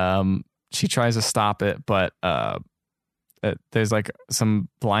 And she tries to stop it, but there's like some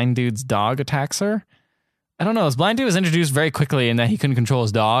blind dude's dog attacks her. I don't know. This blind dude was introduced very quickly and that he couldn't control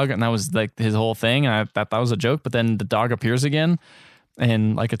his dog. And that was like his whole thing. And I thought that was a joke, but then the dog appears again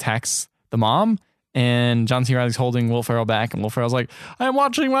and like attacks the mom. And John C. Reilly's holding Will Ferrell back, and Will Ferrell's like, "I'm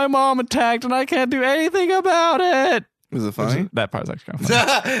watching my mom attacked, and I can't do anything about it." Was it funny? That part was actually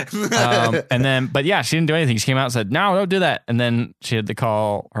kind of funny. But yeah, she didn't do anything. She came out and said, "No, don't do that." And then she had to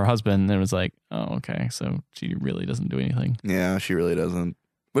call her husband, and it was like, "Oh, okay, so she really doesn't do anything." Yeah, she really doesn't.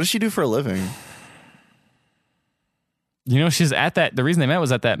 What does she do for a living? You know, she's at that. The reason they met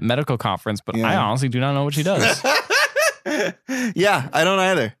was at that medical conference, but I honestly do not know what she does. Yeah, I don't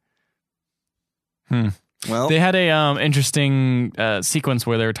either. Well, they had a interesting sequence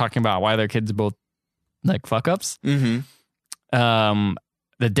where they were talking about why their kids are both like fuck ups. Mm-hmm.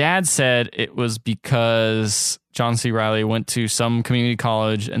 The dad said it was because John C. Reilly went to some community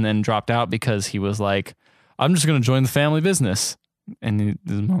college and then dropped out because he was like, "I'm just going to join the family business." And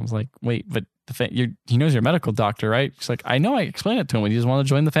his mom was like, "Wait, but he knows you're a medical doctor, right?" She's like, "I know. I explained it to him. He just wanted to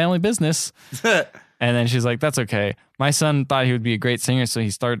join the family business." And then she's like, "That's okay. My son thought he would be a great singer, so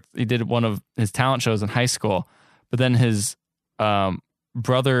he did one of his talent shows in high school. But then his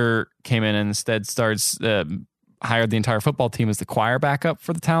brother came in and instead hired the entire football team as the choir backup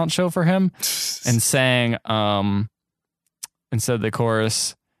for the talent show for him, and sang instead of the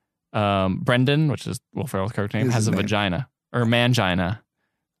chorus, Brendan, which is Will Ferrell's character name, has a vagina or mangina."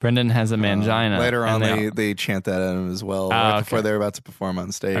 Brendan has a mangina. Later on, they chant that at him as well, before they're about to perform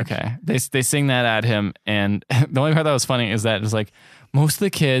on stage. Okay. They sing that at him, and the only part that was funny is that it was like most of the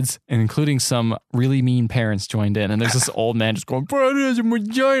kids, and including some really mean parents, joined in, and there's this old man just going, "Brendan has a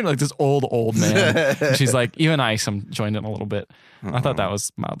vagina," like this old man. And she's like, even I joined in a little bit. I thought that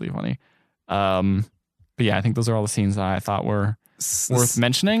was mildly funny. But yeah, I think those are all the scenes that I thought were worth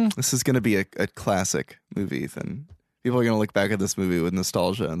mentioning. This is going to be a classic movie, Ethan. People are going to look back at this movie with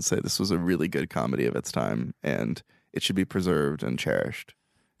nostalgia and say this was a really good comedy of its time and it should be preserved and cherished.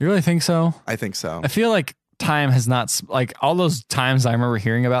 You really think so? I think so. I feel like time has not, like all those times I remember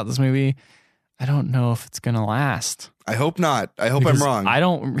hearing about this movie, I don't know if it's going to last. I hope not. I hope I'm wrong. I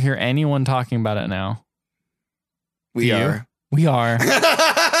don't hear anyone talking about it now. We are. We are.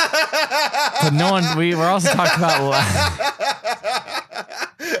 But no one, we're also talking about...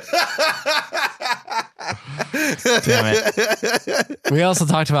 Damn it. We also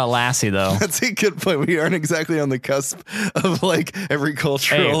talked about Lassie, though. That's a good point. We aren't exactly on the cusp of like every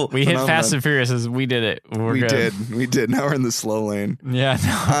cultural. Hey, we hit Fast and Furious as we did it. We did. Now we're in the slow lane. Yeah.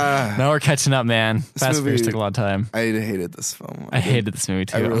 Now we're catching up, man. Fast and Furious took a lot of time. I hated this film. I hated this movie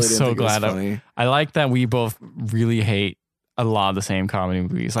too. Really I'm so glad. I like that we both really hate a lot of the same comedy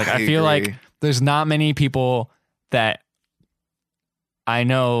movies. Like I feel like there's not many people that I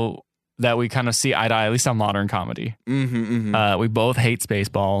know that we kind of see eye to eye, at least on modern comedy. We both hate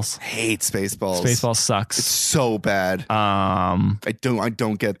Spaceballs. Hate Spaceballs. Spaceballs sucks. It's so bad. I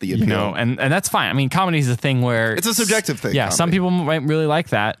don't get the appeal. You know, and that's fine. I mean, comedy is a thing where it's a subjective thing. Yeah, comedy. some people might really like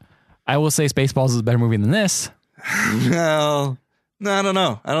that. I will say Spaceballs is a better movie than this. No, I don't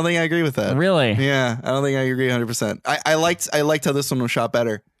know. I don't think I agree with that. Really? Yeah, I don't think I agree 100%. I liked how this one was shot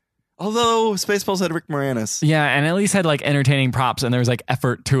better. Although Spaceballs had Rick Moranis. Yeah, and at least had like entertaining props and there was like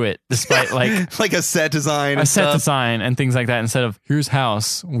effort to it, despite like like a set design. And things like that. Instead of here's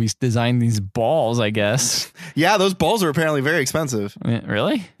house, we designed these balls, I guess. Yeah, those balls are apparently very expensive.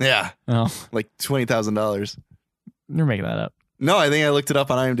 Really? Yeah. Oh. Like $20,000. You're making that up. No, I think I looked it up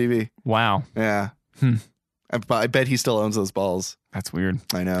on IMDb. Wow. Yeah. I bet he still owns those balls. That's weird.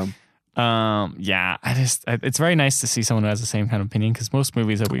 I know. Yeah, it's very nice to see someone who has the same kind of opinion because most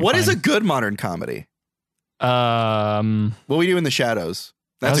movies that What is a good modern comedy? What We Do in the Shadows.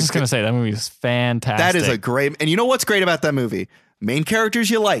 I was just going to say that movie is fantastic. That is a great, and you know what's great about that movie? Main characters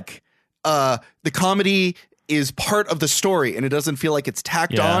you like. The comedy is part of the story and it doesn't feel like it's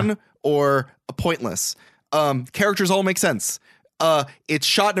tacked on or pointless. Characters all make sense. It's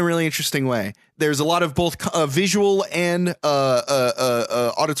shot in a really interesting way. There's a lot of both visual and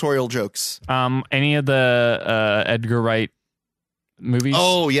auditorial jokes. Any of the Edgar Wright movies?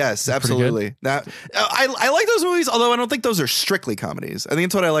 Oh yes, absolutely. That I like those movies, although I don't think those are strictly comedies. I think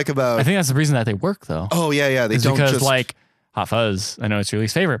it's what I like about. I think that's the reason that they work, though. Oh yeah, they don't because just like Hot Fuzz. I know it's your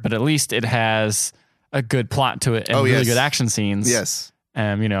least favorite, but at least it has a good plot to it and really good action scenes. Yes.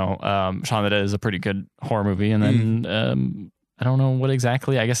 You know, Shaun of the Dead is a pretty good horror movie, and then I don't know what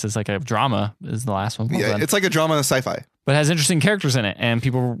exactly. I guess it's like a drama is the last one. Yeah, it's like a drama and a sci-fi. But it has interesting characters in it, and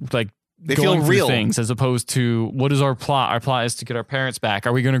people like they feel real things as opposed to what is our plot? Our plot is to get our parents back.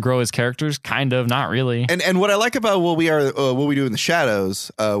 Are we going to grow as characters? Kind of, not really. And what I like about What We Do in the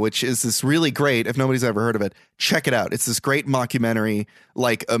Shadows, which is this really great. If nobody's ever heard of it, check it out. It's this great mockumentary,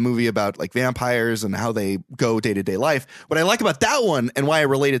 like a movie about like vampires and how they go day to day life. What I like about that one and why I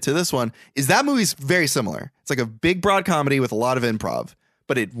relate it to this one is that movie's very similar. It's like a big broad comedy with a lot of improv,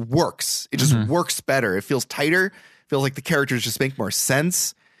 but it works. It just works better. It feels tighter. It feels like the characters just make more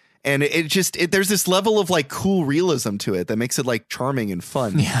sense. And there's this level of like cool realism to it that makes it like charming and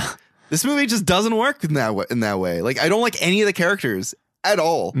fun. Yeah. This movie just doesn't work in that way. Like I don't like any of the characters at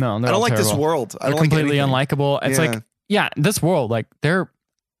all. No, I don't like terrible. this world. I they're don't like completely anything. unlikable. It's like this world, like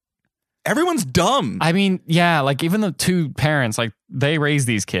everyone's dumb. I mean, yeah, like even the two parents, like they raised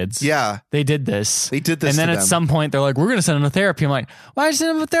these kids. Yeah. They did this. And then at them. some point they're like, we're going to send them to therapy. I'm like, why did you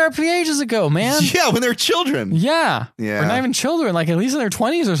send them to therapy ages ago, man? Yeah, when they're children. Yeah. Yeah. Or not even children, like at least in their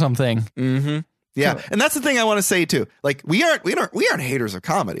 20s or something. Mm-hmm. Yeah. And that's the thing I want to say too. Like we aren't haters of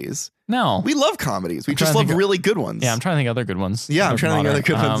comedies. No. We love comedies. We just love really good ones. Yeah, I'm trying to think of other good ones. Yeah, I'm trying to think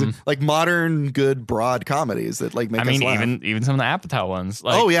of other good ones. Like modern, good, broad comedies that like make us laugh. even some of the Apatow ones.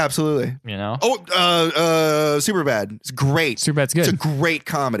 Like, oh yeah, absolutely. You know? Superbad. It's great. Superbad's good. It's a great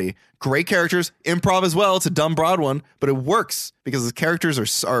comedy. Great characters, improv as well. It's a dumb broad one, but it works because the characters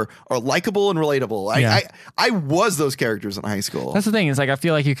are likable and relatable. I was those characters in high school. That's the thing. Is like I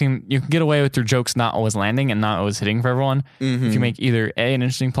feel like you can get away with your jokes not always landing and not always hitting for everyone if you make either A, an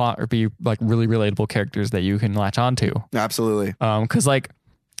interesting plot, or B, like really relatable characters that you can latch onto. Absolutely. Because like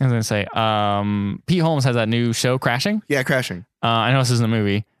I was gonna say, Pete Holmes has that new show, Crashing. Yeah, Crashing. I know this isn't a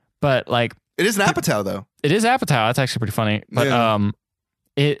movie, but like it is an Apatow though. It is Apatow. That's actually pretty funny. But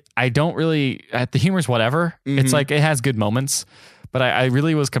I don't really the humor's whatever. It's like it has good moments, but I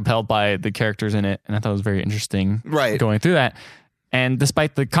really was compelled by the characters in it, and I thought it was very interesting. Right, going through that. And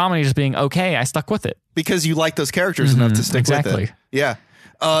despite the comedy just being okay, I stuck with it because you like those characters enough to stick with it. Yeah.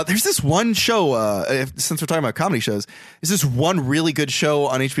 There's this one show, since we're talking about comedy shows, there's this one really good show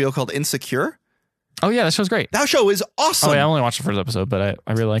on HBO called Insecure. Oh, yeah, that show's great. That show is awesome. Oh, yeah, I only watched the first episode, but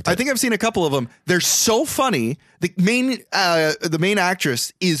I really liked it. I think I've seen a couple of them. They're so funny. The main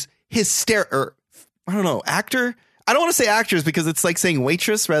actress is hysterical. I don't know, actor? I don't want to say actress because it's like saying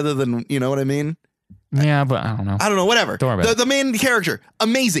waitress rather than, you know what I mean? Yeah, but I don't know. I don't know, whatever. Don't worry about it. The main character,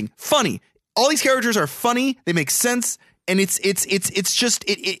 amazing, funny. All these characters are funny. They make sense. And it's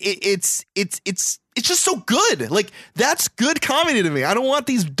just so good. Like that's good comedy to me. I don't want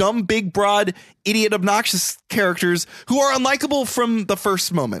these dumb, big, broad, idiot, obnoxious characters who are unlikable from the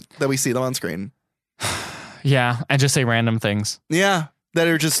first moment that we see them on screen. Yeah, and just say random things. Yeah, that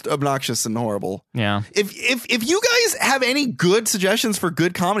are just obnoxious and horrible. Yeah. If you guys have any good suggestions for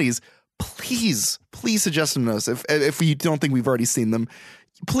good comedies, please suggest them to us. If you don't think we've already seen them.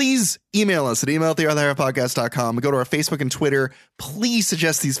 Please email us at email@theotherhalfpodcast.com. Go to our Facebook and Twitter. Please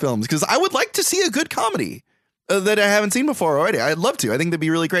suggest these films because I would like to see a good comedy. that I haven't seen before already. I'd love to. I think that'd be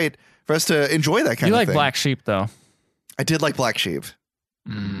really great for us to enjoy that kind of thing. You like Black Sheep, though. I did like Black Sheep.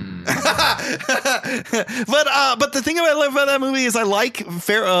 But the thing I love about that movie is I like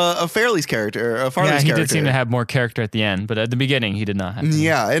Farley's character. Farley's he character. did seem to have more character at the end, but at the beginning he did not have.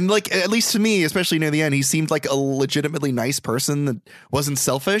 Yeah, and like at least to me, especially near the end, he seemed like a legitimately nice person that wasn't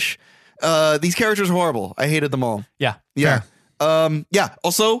selfish. These characters are horrible. I hated them all. Yeah. Yeah.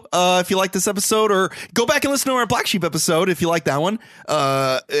 Also, if you like this episode, or go back and listen to our Black Sheep episode if you like that one.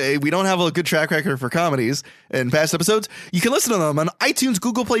 We don't have a good track record for comedies in past episodes. You can listen to them on iTunes,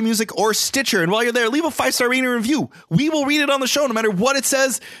 Google Play Music, or Stitcher. And while you're there, leave a 5-star rating and review. We will read it on the show, no matter what it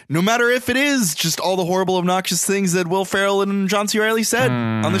says, no matter if it is just all the horrible, obnoxious things that Will Ferrell and John C. Reilly said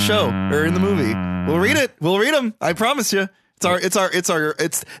on the show or in the movie. We'll read it. We'll read them. I promise you. That's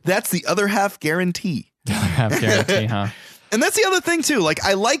the other half guarantee. The other half guarantee, huh? And that's the other thing too. Like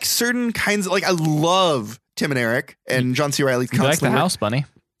I like certain kinds of, like I love Tim and Eric and John C. Reilly. You like the House Bunny?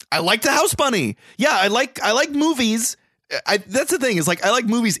 I like the House Bunny. Yeah, I like movies. That's the thing is like I like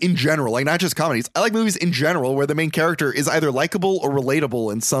movies in general, like not just comedies. I like movies in general where the main character is either likable or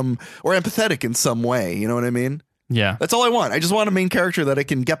relatable in some, or empathetic in some way. You know what I mean? Yeah. That's all I want. I just want a main character that I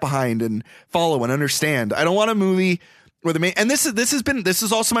can get behind and follow and understand. I don't want a movie where the main, and this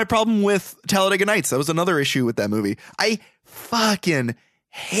is also my problem with Talladega Nights. That was another issue with that movie. I fucking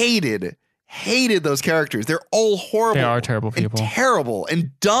hated those characters. They're all horrible. They are terrible people. And terrible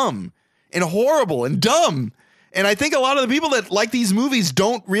and dumb and horrible and dumb. And I think a lot of the people that like these movies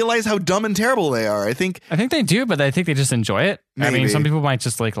don't realize how dumb and terrible they are. I think they do, but I think they just enjoy it. Maybe. I mean, some people might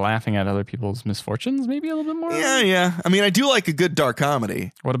just like laughing at other people's misfortunes, maybe a little bit more. Yeah. I mean, I do like a good dark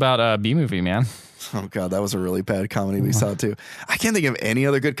comedy. What about B-movie, man? Oh God, that was a really bad comedy we saw too. I can't think of any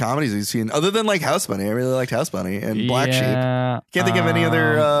other good comedies we've seen other than like House Bunny. I really liked House Bunny and Black Sheep. Can't think of any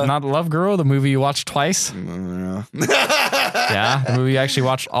other. Not Love Girl, the movie you watched twice. Yeah, the movie you actually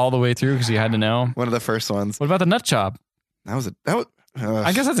watched all the way through because you had to know. One of the first ones. What about The Nut Job? That was.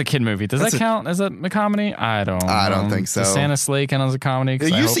 I guess that's a kid movie. Does that count as a comedy? I don't think so. Does Santa Slay count as a comedy?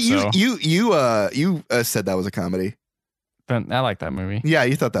 You said that was a comedy. I like that movie. Yeah,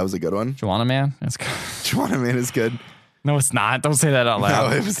 you thought that was a good one. Juwanna Man? It's good. Juwanna Man is good. No, it's not. Don't say that out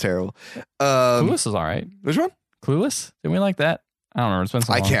loud. No, it was terrible. Clueless is all right. Which one? Clueless? Didn't we like that? I don't remember. It's been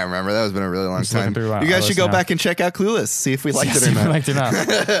so long. I can't remember. That has been a really long time. You guys should go back and check out Clueless. See if we liked it or not.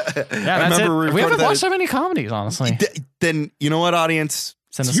 Yeah, that's it. We haven't watched so many comedies, honestly. Then you know what, audience?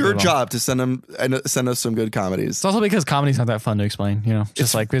 It's your job to send us some good comedies. It's also because comedy's not that fun to explain. You know,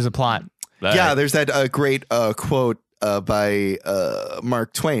 just like there's a plot. Yeah, there's that great quote by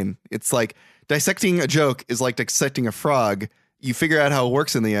Mark Twain. It's like dissecting a joke is like dissecting a frog. You figure out how it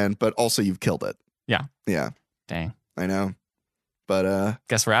works in the end, but also you've killed it. Yeah. Dang. I know. But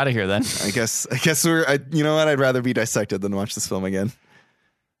guess we're out of here then. I guess we're. You know what? I'd rather be dissected than watch this film again.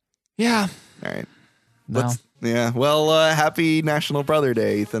 Yeah. All right. No. Yeah. Well, happy National Brother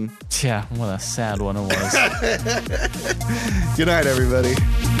Day, Ethan. Yeah. What a sad one it was. Good night, everybody.